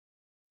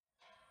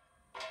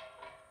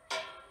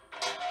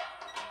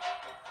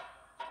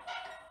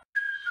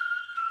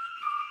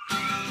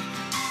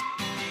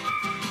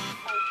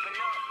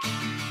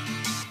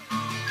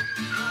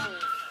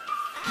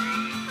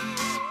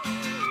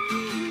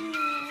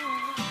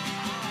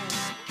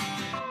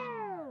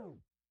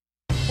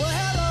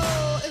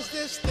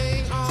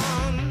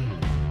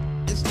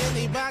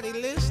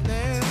everybody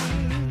listening.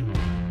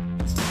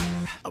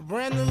 A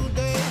brand new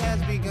day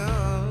has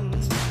begun.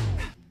 The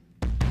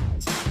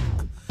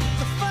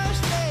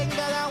first thing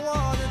that I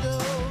want to do,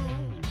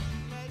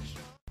 make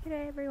sure.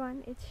 G'day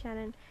everyone, it's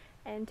Shannon,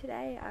 and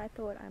today I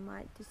thought I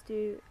might just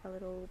do a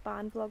little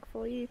barn vlog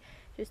for you,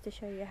 just to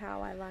show you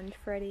how I lunge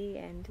Freddy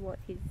and what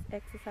his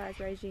exercise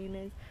regime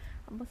is.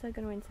 I'm also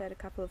going to insert a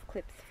couple of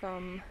clips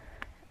from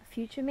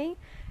future me,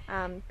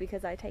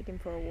 because I take him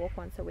for a walk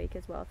once a week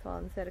as well, so I'll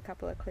insert a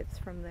couple of clips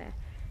from there.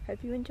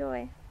 Hope you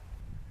enjoy.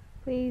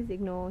 Please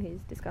ignore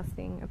his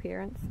disgusting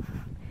appearance.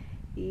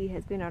 He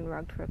has been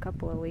unrugged for a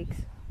couple of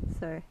weeks,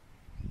 so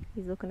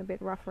he's looking a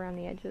bit rough around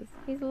the edges.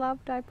 He's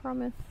loved, I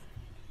promise.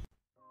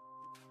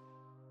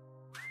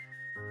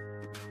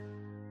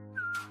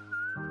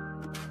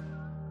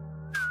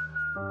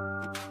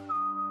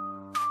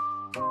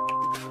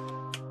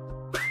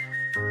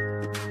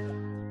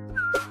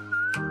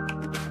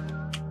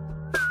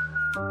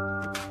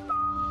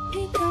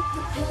 Pick up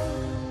the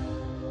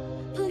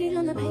pen, put it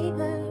on the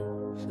paper,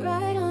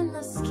 write on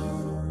my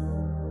skin,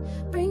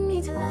 bring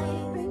me to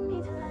life.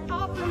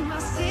 Off from my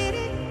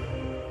city,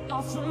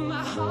 off from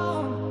my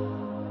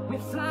home. We're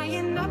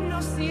flying up,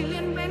 no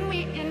ceiling when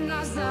we in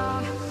our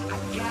zone. I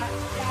got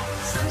that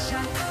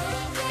sunshine.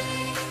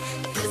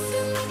 This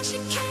is what you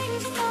came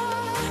for.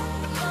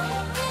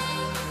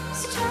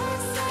 So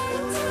just say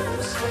it to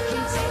I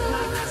can take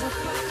my eyes off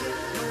of you.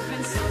 You've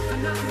been so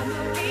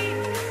phenomenal.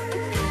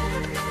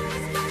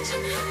 everybody's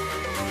watching her.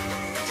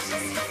 It's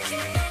just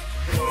looking at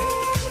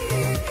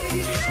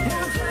And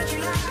I'm glad you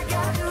like I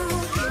do.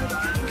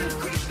 I'm good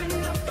creeping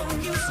up on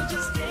you, so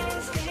just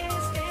dance,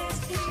 dance, dance.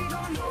 If you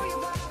don't know you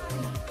wrong,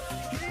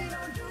 if you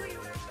don't do you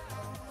wrong.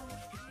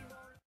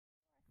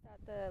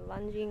 Start the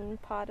lunging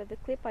part of the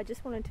clip. I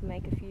just wanted to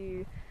make a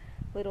few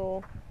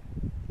little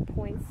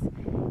points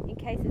in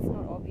case it's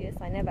not obvious.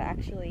 I never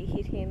actually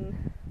hit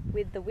him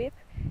with the whip,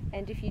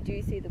 and if you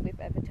do see the whip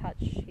ever touch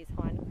his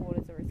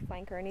hindquarters or his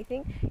flank or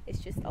anything, it's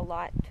just a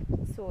light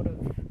sort of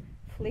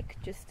flick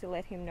just to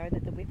let him know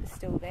that the whip is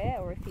still there,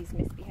 or if he's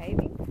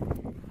misbehaving.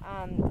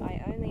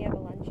 I only ever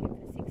lunge him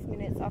for 6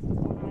 minutes up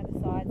on either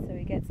side, so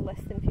he gets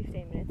less than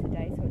 15 minutes a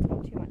day, so it's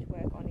not too much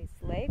work on his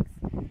legs,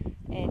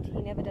 and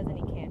he never does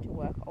any canter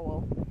work,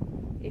 or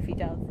if he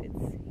does,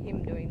 it's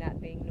him doing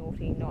that, being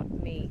naughty, not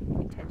me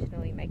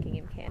intentionally making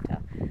him canter.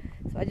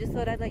 So I just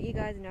thought I'd let you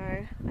guys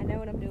know. I know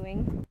what I'm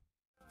doing.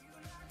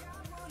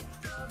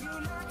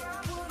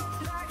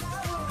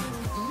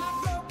 My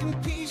broken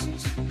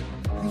pieces,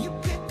 you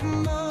pick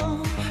them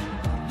up.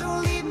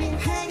 Don't leave me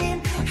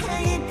hanging,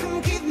 hanging,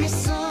 come give me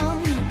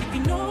some. If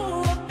you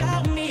know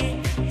about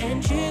me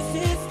and choose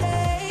to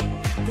stay,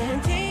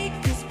 then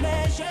take this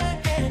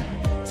pleasure and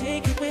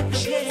take it with the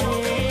pain.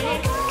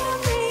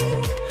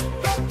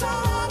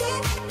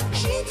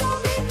 She told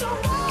me don't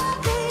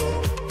worry,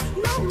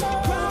 no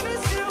more.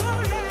 Promise you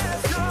won't let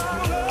go.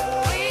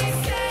 we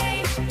say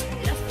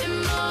nothing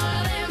more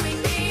than we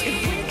need. If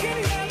we can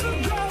never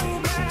go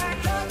back,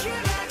 don't you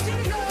like to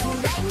know?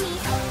 Light me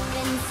up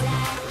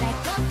inside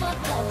like a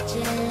 4th of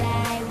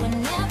July.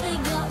 Whenever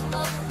you're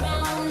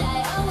around, I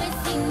always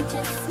seem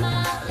to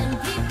smile, and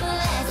people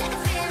ask like a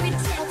fairy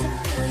tale to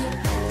feel your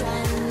breath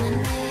on my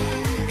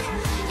neck.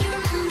 You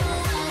remember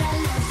what I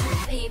love, so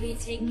baby,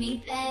 take me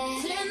back.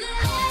 Turn the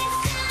lights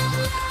down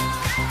low,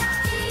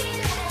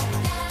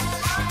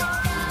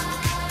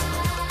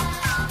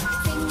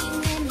 singing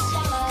in the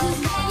shower. 'Cause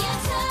when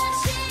you're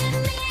touching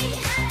me,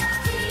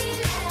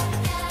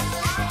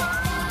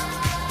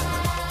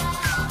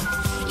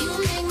 you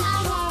make my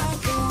heart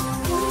go.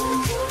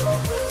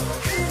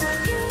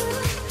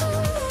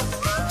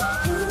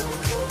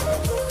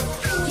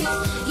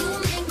 You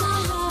make my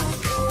heart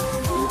go.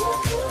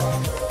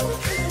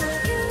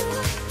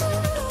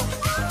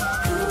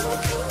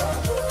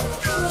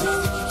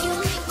 You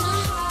make my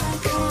heart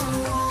go.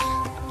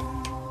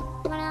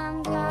 When I'm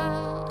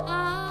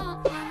gone,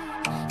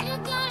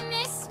 you're gonna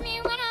miss me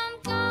when I'm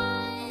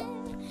gone.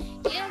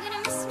 You're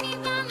gonna miss me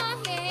by my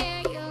hair.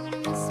 You're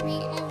gonna miss me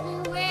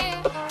everywhere.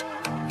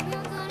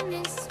 You're gonna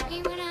miss me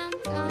when I'm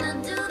gone.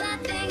 I'll do that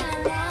thing I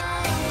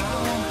like.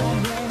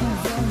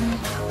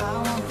 I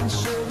want that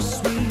sugar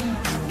sweet.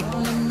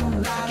 Don't let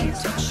nobody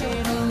touch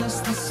it unless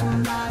there's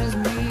somebody's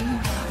me.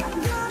 I'm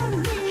gonna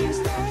be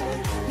stay.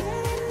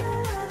 There ain't no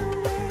other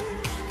way.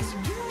 'Cause you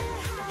get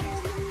high.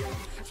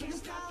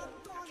 Just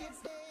California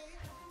stay.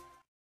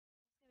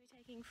 We're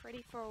taking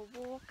Freddy for a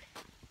walk.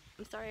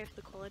 I'm sorry if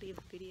the quality of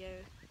the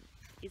video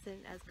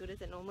isn't as good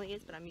as it normally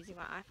is, but I'm using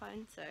my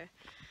iPhone, so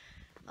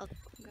I'm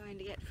going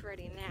to get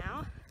Freddy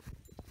now.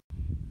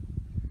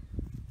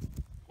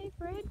 Hey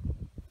Fred,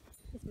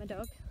 here's my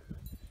dog,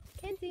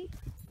 Kenzie.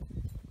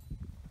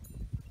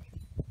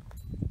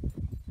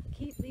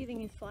 Keep leaving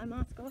his fly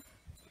mask off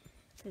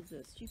because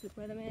the stupid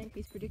weatherman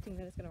keeps predicting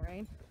that it's going to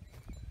rain,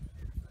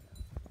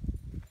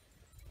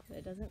 but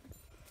it doesn't.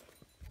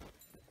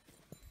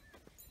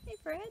 Hey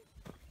Fred!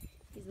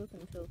 He's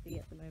looking filthy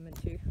at the moment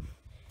too.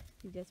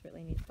 He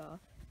desperately needs a bath.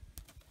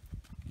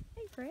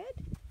 Hey Fred!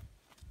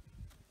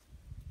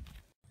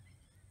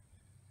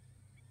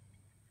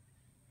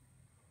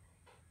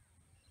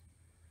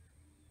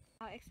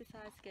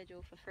 exercise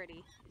schedule for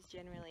Freddi is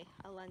generally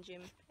I lunge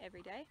him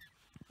every day.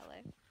 Hello.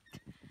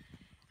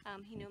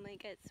 He normally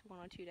gets 1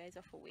 or 2 days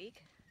off a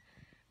week,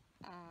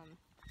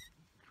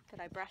 but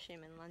I brush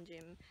him and lunge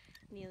him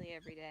nearly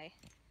every day.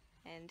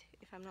 And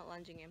if I'm not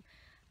lunging him,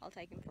 I'll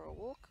take him for a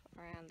walk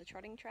around the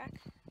trotting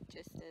track,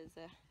 just as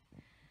a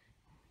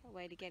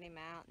way to get him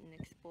out and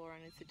explore,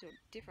 and it's a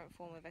different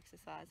form of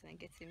exercise, and it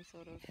gets him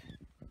sort of,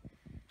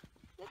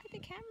 look at the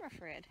camera,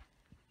 Fred,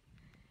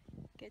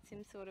 gets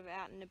him sort of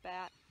out and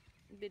about,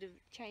 a bit of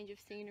change of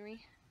scenery.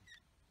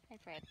 Hey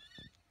Fred.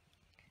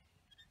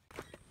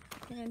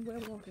 And we're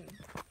walking.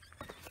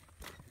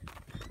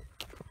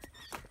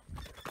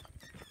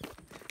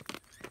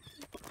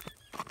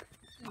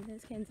 And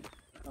there's Kenzie.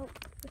 Oh,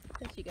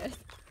 there she goes.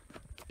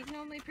 He's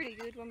normally pretty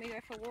good when we go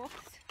for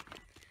walks.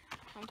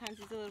 Sometimes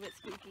he's a little bit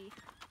spooky.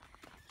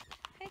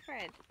 Hey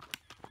Fred.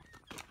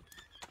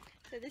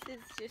 So this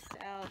is just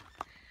our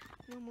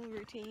normal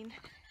routine.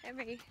 At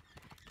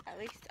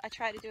least I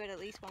try to do it at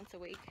least once a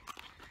week,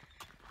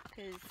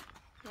 because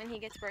when he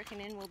gets broken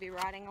in we'll be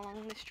riding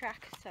along this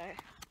track, so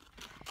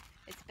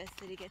it's best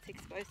that he gets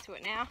exposed to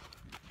it now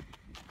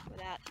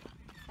without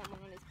someone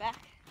on his back.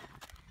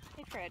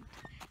 Hey Fred.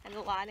 And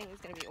the lighting is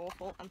going to be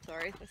awful. I'm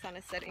sorry, the sun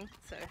is setting,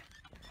 so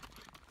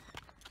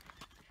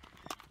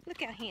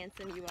look how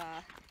handsome you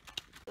are.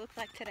 Looks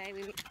like today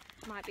we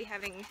might be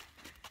having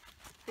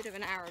a bit of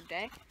an Arab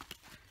day.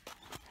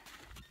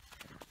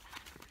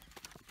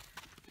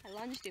 I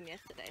lunged him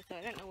yesterday, so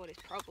I don't know what his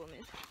problem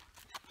is,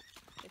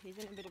 but he's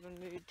in a bit of a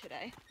mood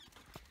today.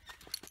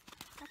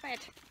 Hi Fred.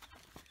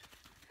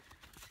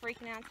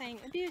 Freaking out saying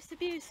abuse,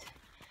 abuse.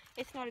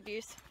 It's not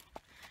abuse.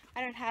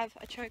 I don't have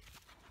a choke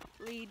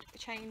lead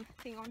chain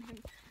thing on him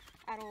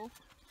at all.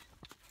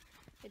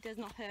 It does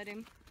not hurt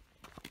him.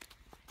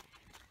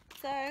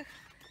 So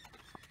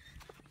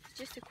it's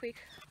just a quick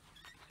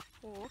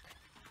walk.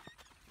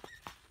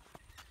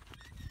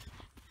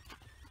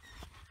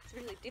 It's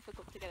really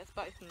difficult to get us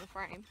both in the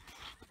frame,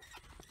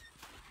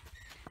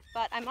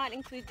 but I might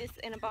include this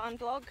in a barn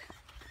vlog,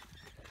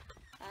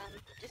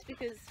 just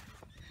because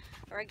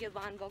a regular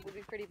barn vlog would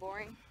be pretty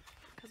boring,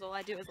 because all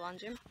I do is lunge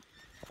him,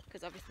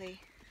 because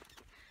obviously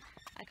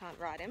I can't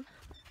ride him.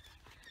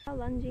 Our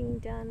lunging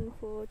done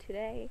for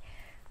today.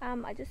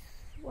 I just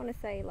want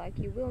to say, like,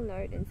 you will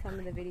note in some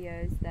of the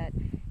videos that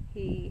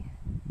he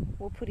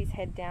will put his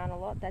head down a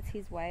lot. That's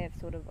his way of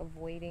sort of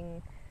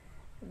avoiding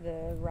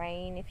the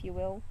rain, if you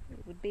will.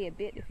 It would be a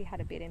bit if he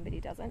had a bit in, but he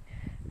doesn't.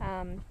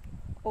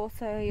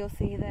 Also, you'll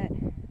see that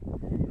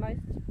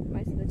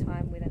most of the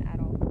time with an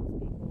adult horse,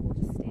 people will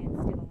just stand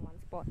still in one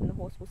spot and the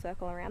horse will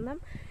circle around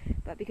them.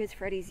 But because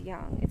Freddi's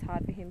young, it's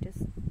hard for him to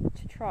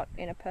trot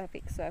in a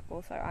perfect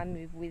circle, so I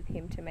move with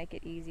him to make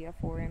it easier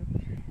for him.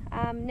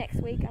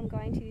 Next week I'm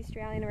going to the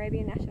Australian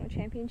Arabian National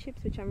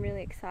Championships, which I'm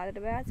really excited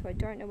about, so I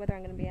don't know whether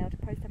I'm going to be able to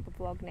post up a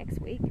vlog next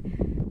week,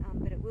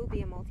 but it will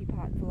be a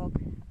multi-part vlog.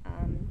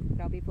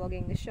 But I'll be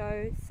vlogging the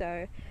show,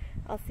 so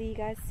I'll see you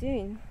guys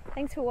soon.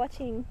 Thanks for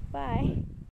watching. Bye.